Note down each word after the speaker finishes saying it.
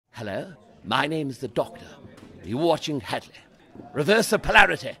Hello, my name's the Doctor. Are you watching Hadley? Reverse the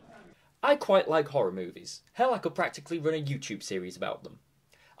polarity. I quite like horror movies. Hell, I could practically run a YouTube series about them.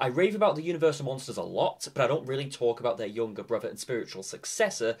 I rave about the Universal monsters a lot, but I don't really talk about their younger brother and spiritual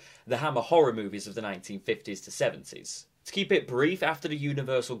successor, the Hammer horror movies of the 1950s to 70s. To keep it brief, after the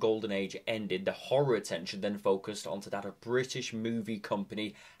Universal Golden Age ended, the horror attention then focused onto that of British movie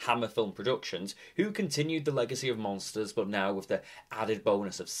company Hammer Film Productions, who continued the legacy of monsters, but now with the added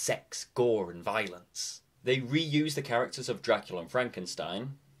bonus of sex, gore and violence. They reused the characters of Dracula and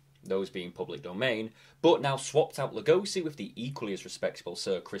Frankenstein, those being public domain, but now swapped out Lugosi with the equally as respectable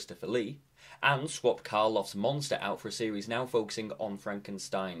Sir Christopher Lee, and swapped Karloff's monster out for a series now focusing on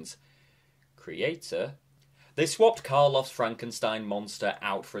Frankenstein's creator. They swapped Karloff's Frankenstein monster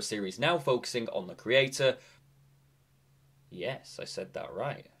out for a series now focusing on the creator. Yes, I said that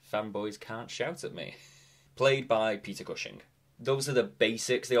right. Fanboys can't shout at me. Played by Peter Cushing. Those are the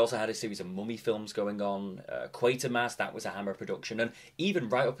basics. They also had a series of mummy films going on. Quatermass, that was a Hammer production. And even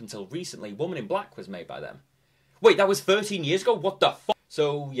right up until recently, Woman in Black was made by them. Wait, that was 13 years ago? What the fuck?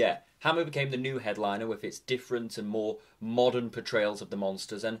 So, yeah, Hammer became the new headliner with its different and more modern portrayals of the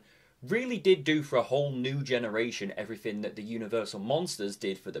monsters, and really did do for a whole new generation everything that the Universal Monsters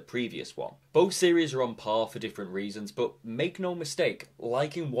did for the previous one. Both series are on par for different reasons, but make no mistake,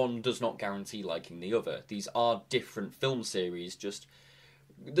 liking one does not guarantee liking the other. These are different film series, just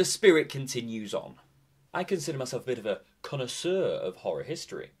the spirit continues on. I consider myself a bit of a connoisseur of horror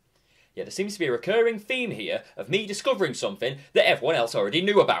history. Yet there seems to be a recurring theme here of me discovering something that everyone else already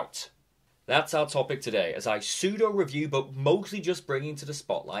knew about. That's our topic today, as I pseudo-review, but mostly just bringing to the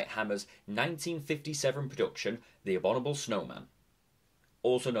spotlight Hammer's 1957 production, The Abominable Snowman.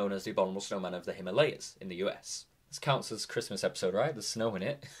 Also known as The Abominable Snowman of the Himalayas in the US. This counts as Christmas episode, right? There's snow in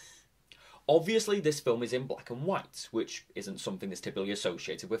it. Obviously, this film is in black and white, which isn't something that's typically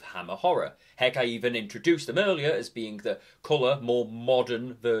associated with Hammer horror. Heck, I even introduced them earlier as being the colour, more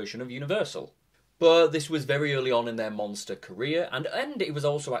modern version of Universal. But this was very early on in their monster career, and it was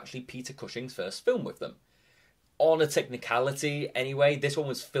also actually Peter Cushing's first film with them. On a technicality, anyway, this one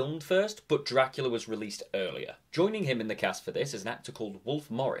was filmed first, but Dracula was released earlier. Joining him in the cast for this is an actor called Wolf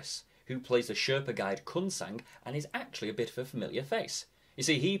Morris, who plays the Sherpa guide Kunsang, and is actually a bit of a familiar face. You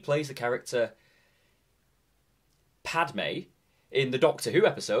see, he plays the character Padme in the Doctor Who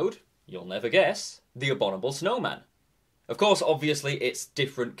episode, you'll never guess, The Abominable Snowman. Of course, obviously, it's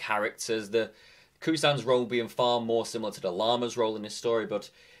different characters, the Kusan's role being far more similar to the Llama's role in this story, but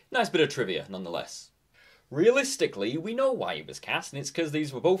nice bit of trivia nonetheless. Realistically, we know why he was cast, and it's because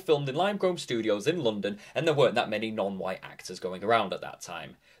these were both filmed in Limechrome Studios in London, and there weren't that many non-white actors going around at that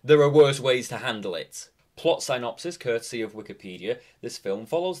time. There are worse ways to handle it. Plot synopsis, courtesy of Wikipedia, this film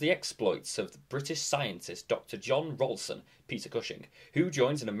follows the exploits of the British scientist Dr. John Rolson, Peter Cushing, who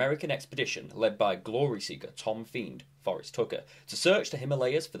joins an American expedition led by glory seeker Tom Fiend, Forrest Tucker, to search the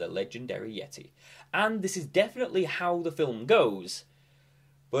Himalayas for the legendary Yeti. And this is definitely how the film goes,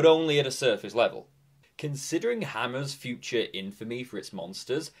 but only at a surface level. Considering Hammer's future infamy for its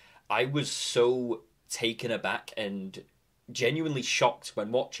monsters, I was so taken aback and genuinely shocked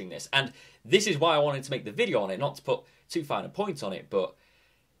when watching this, and this is why I wanted to make the video on it, not to put too fine a point on it, but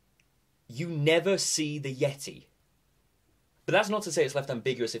you never see the Yeti. But that's not to say it's left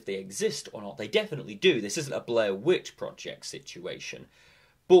ambiguous if they exist or not. They definitely do. This isn't a Blair Witch Project situation.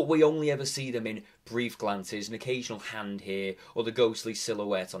 But we only ever see them in brief glances, an occasional hand here, or the ghostly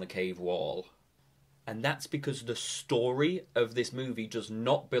silhouette on a cave wall. And that's because the story of this movie does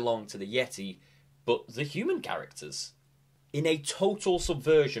not belong to the Yeti, but the human characters. In a total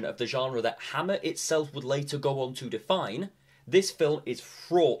subversion of the genre that Hammer itself would later go on to define, this film is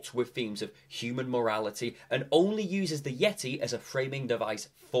fraught with themes of human morality and only uses the Yeti as a framing device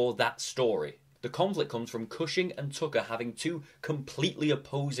for that story. The conflict comes from Cushing and Tucker having two completely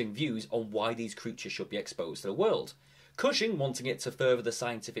opposing views on why these creatures should be exposed to the world. Cushing wanting it to further the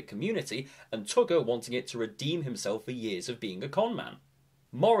scientific community, and Tucker wanting it to redeem himself for years of being a conman.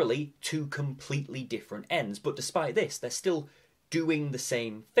 Morally, two completely different ends, but despite this, they're still doing the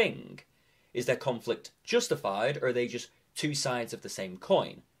same thing. Is their conflict justified, or are they just two sides of the same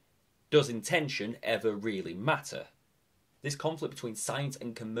coin? Does intention ever really matter? This conflict between science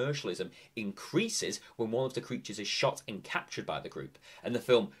and commercialism increases when one of the creatures is shot and captured by the group, and the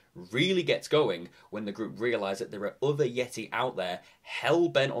film really gets going when the group realise that there are other Yeti out there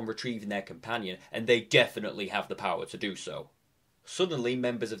hell-bent on retrieving their companion, and they definitely have the power to do so. Suddenly,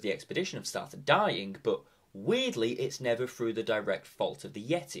 members of the expedition have started dying, but weirdly, it's never through the direct fault of the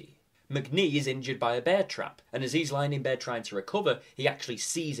Yeti. McNee is injured by a bear trap, and as he's lying in bed trying to recover, he actually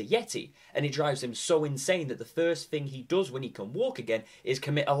sees a Yeti, and it drives him so insane that the first thing he does when he can walk again is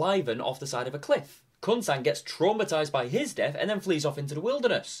commit a liven off the side of a cliff. Kunsan gets traumatised by his death and then flees off into the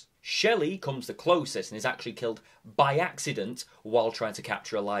wilderness. Shelley comes the closest and is actually killed by accident while trying to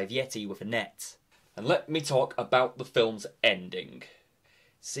capture a live Yeti with a net. And let me talk about the film's ending.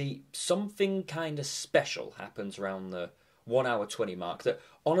 See, something kinda special happens around the 1 hour 20 mark that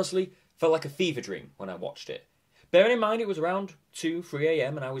honestly felt like a fever dream when I watched it. Bearing in mind it was around 2, 3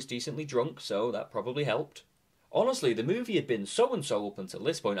 a.m. and I was decently drunk, so that probably helped. Honestly, the movie had been so-and-so up until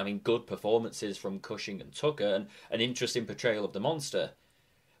this point. I mean, good performances from Cushing and Tucker and an interesting portrayal of the monster.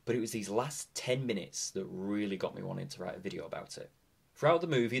 But it was these last 10 minutes that really got me wanting to write a video about it. Throughout the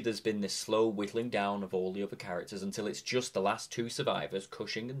movie, there's been this slow whittling down of all the other characters until it's just the last 2 survivors,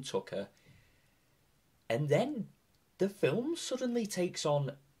 Cushing and Tucker. And then the film suddenly takes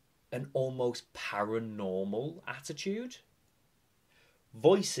on an almost paranormal attitude.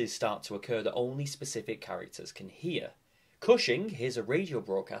 Voices start to occur that only specific characters can hear. Cushing hears a radio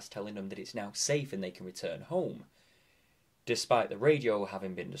broadcast telling them that it's now safe and they can return home, despite the radio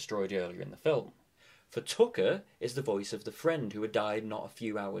having been destroyed earlier in the film. For Tucker is the voice of the friend who had died not a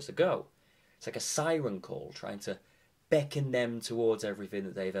few hours ago. It's like a siren call trying to beckon them towards everything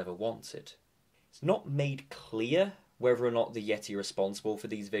that they've ever wanted. It's not made clear whether or not the Yeti are responsible for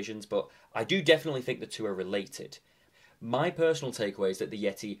these visions, but I do definitely think the two are related. My personal takeaway is that the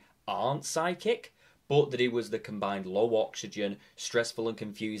Yeti aren't psychic, but that it was the combined low oxygen, stressful and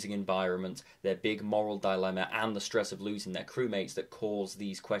confusing environment, their big moral dilemma, and the stress of losing their crewmates that caused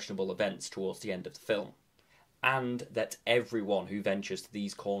these questionable events towards the end of the film. And that everyone who ventures to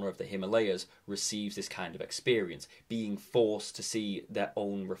these corners of the Himalayas receives this kind of experience, being forced to see their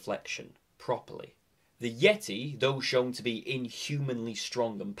own reflection properly. The Yeti, though shown to be inhumanly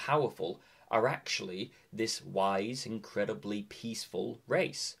strong and powerful, are actually this wise, incredibly peaceful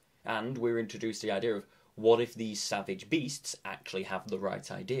race. And we're introduced to the idea of what if these savage beasts actually have the right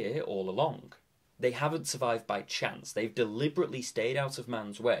idea all along? They haven't survived by chance. They've deliberately stayed out of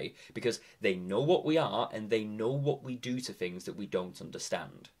man's way because they know what we are and they know what we do to things that we don't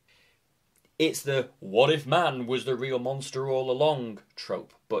understand. It's the what if man was the real monster all along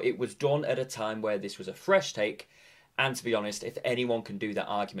trope, but it was done at a time where this was a fresh take. And to be honest, if anyone can do that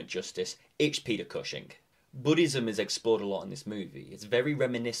argument justice, it's Peter Cushing. Buddhism is explored a lot in this movie. It's very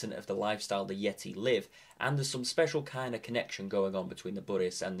reminiscent of the lifestyle the Yeti live, and there's some special kind of connection going on between the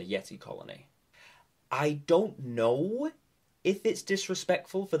Buddhists and the Yeti colony. I don't know if it's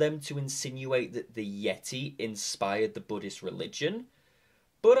disrespectful for them to insinuate that the Yeti inspired the Buddhist religion,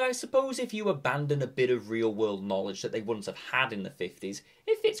 but I suppose if you abandon a bit of real-world knowledge that they wouldn't have had in the 50s,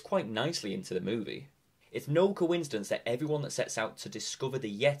 it fits quite nicely into the movie. It's no coincidence that everyone that sets out to discover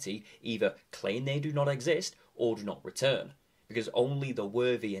the Yeti either claim they do not exist or do not return, because only the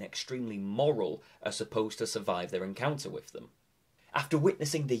worthy and extremely moral are supposed to survive their encounter with them. After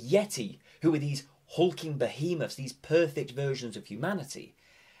witnessing the Yeti, who are these hulking behemoths, these perfect versions of humanity,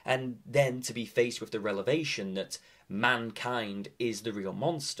 and then to be faced with the revelation that mankind is the real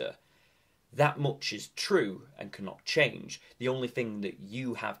monster, that much is true and cannot change. The only thing that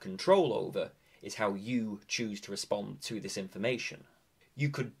you have control over is how you choose to respond to this information. You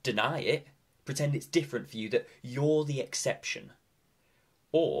could deny it, pretend it's different for you, that you're the exception.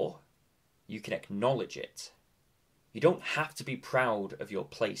 Or you can acknowledge it. You don't have to be proud of your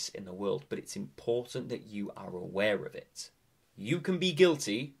place in the world, but it's important that you are aware of it. You can be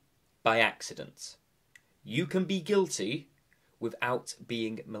guilty by accident. You can be guilty without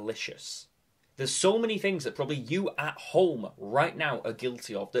being malicious. There's so many things that probably you at home right now are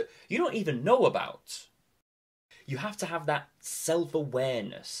guilty of that you don't even know about. You have to have that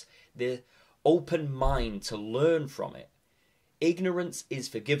self-awareness, the open mind to learn from it. Ignorance is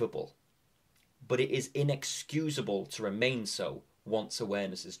forgivable, but it is inexcusable to remain so once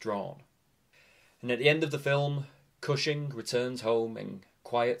awareness is drawn. And at the end of the film, Cushing returns home in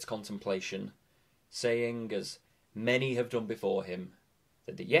quiet contemplation, saying, as many have done before him,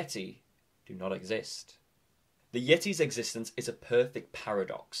 that the Yeti do not exist. The Yeti's existence is a perfect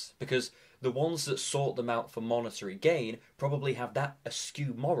paradox, because the ones that sought them out for monetary gain probably have that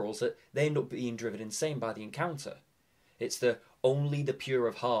askew morals that they end up being driven insane by the encounter. It's the only the pure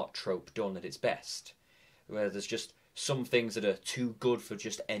of heart trope done at its best, where there's just some things that are too good for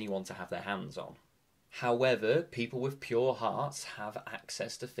just anyone to have their hands on. However, people with pure hearts have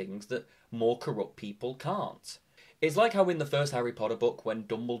access to things that more corrupt people can't. It's like how in the first Harry Potter book, when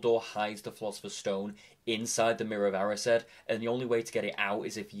Dumbledore hides the Philosopher's Stone inside the Mirror of Erised, and the only way to get it out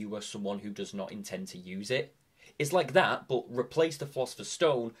is if you are someone who does not intend to use it. It's like that, but replace the Philosopher's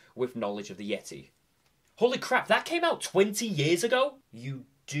Stone with knowledge of the Yeti. Holy crap, that came out 20 years ago? You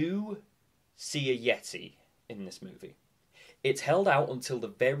do see a Yeti in this movie. It's held out until the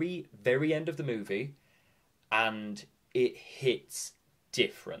very, very end of the movie, and it hits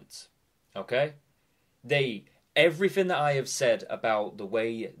different. Okay? Everything that I have said about the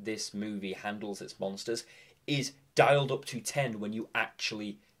way this movie handles its monsters is dialed up to 10 when you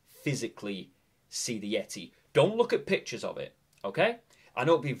actually physically see the Yeti. Don't look at pictures of it, okay? I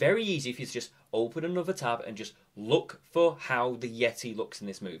know it'd be very easy if you just open another tab and just look for how the Yeti looks in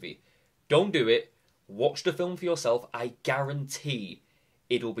this movie. Don't do it. Watch the film for yourself. I guarantee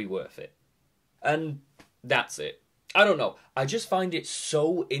it'll be worth it. And that's it. I don't know. I just find it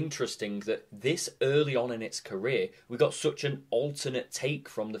so interesting that this early on in its career, we got such an alternate take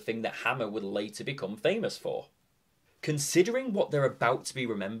from the thing that Hammer would later become famous for. Considering what they're about to be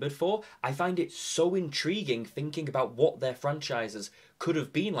remembered for, I find it so intriguing thinking about what their franchises could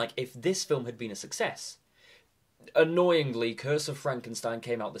have been like if this film had been a success. Annoyingly, Curse of Frankenstein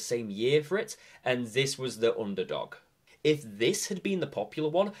came out the same year for it, and this was the underdog. If this had been the popular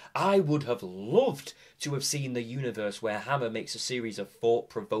one, I would have loved to have seen the universe where Hammer makes a series of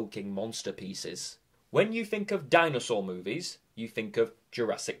thought-provoking monster pieces. When you think of dinosaur movies, you think of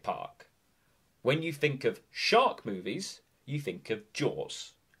Jurassic Park. When you think of shark movies, you think of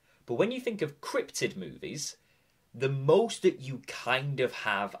Jaws. But when you think of cryptid movies, the most that you kind of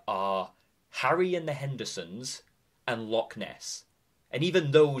have are Harry and the Hendersons and Loch Ness. And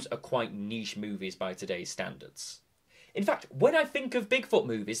even those are quite niche movies by today's standards. In fact, when I think of Bigfoot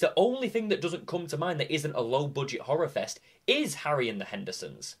movies, the only thing that doesn't come to mind that isn't a low-budget horror fest is Harry and the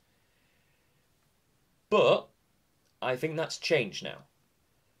Hendersons. But I think that's changed now.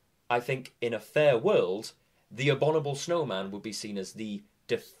 I think in a fair world, The Abominable Snowman would be seen as the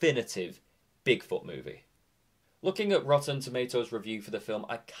definitive Bigfoot movie. Looking at Rotten Tomatoes' review for the film,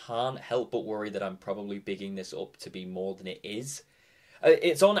 I can't help but worry that I'm probably bigging this up to be more than it is.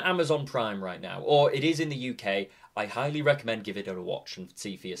 It's on Amazon Prime right now, or it is in the UK. I highly recommend giving it a watch and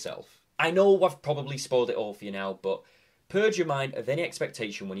see for yourself. I know I've probably spoiled it all for you now, but purge your mind of any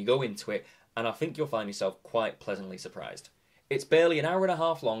expectation when you go into it, and I think you'll find yourself quite pleasantly surprised. It's barely an hour and a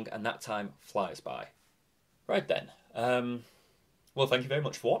half long, and that time flies by. Right then. Well, thank you very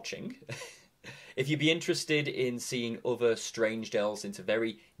much for watching. If you'd be interested in seeing other strange delves into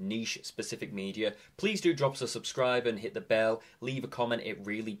very niche specific media, please do drop us a subscribe and hit the bell. Leave a comment, it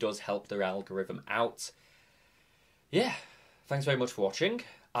really does help their algorithm out. Yeah, thanks very much for watching.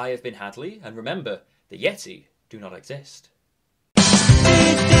 I have been Hadley, and remember, the Yeti do not exist.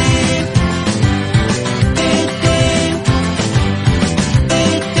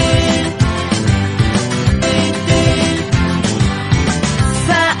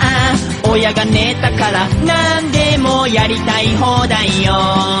 Sa 親が寝たから何でもやりたい放題よ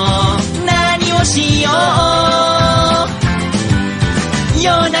何をしよう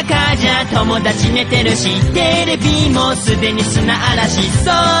夜中じゃ友達寝てるしテレビもすでに砂嵐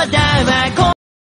そうだ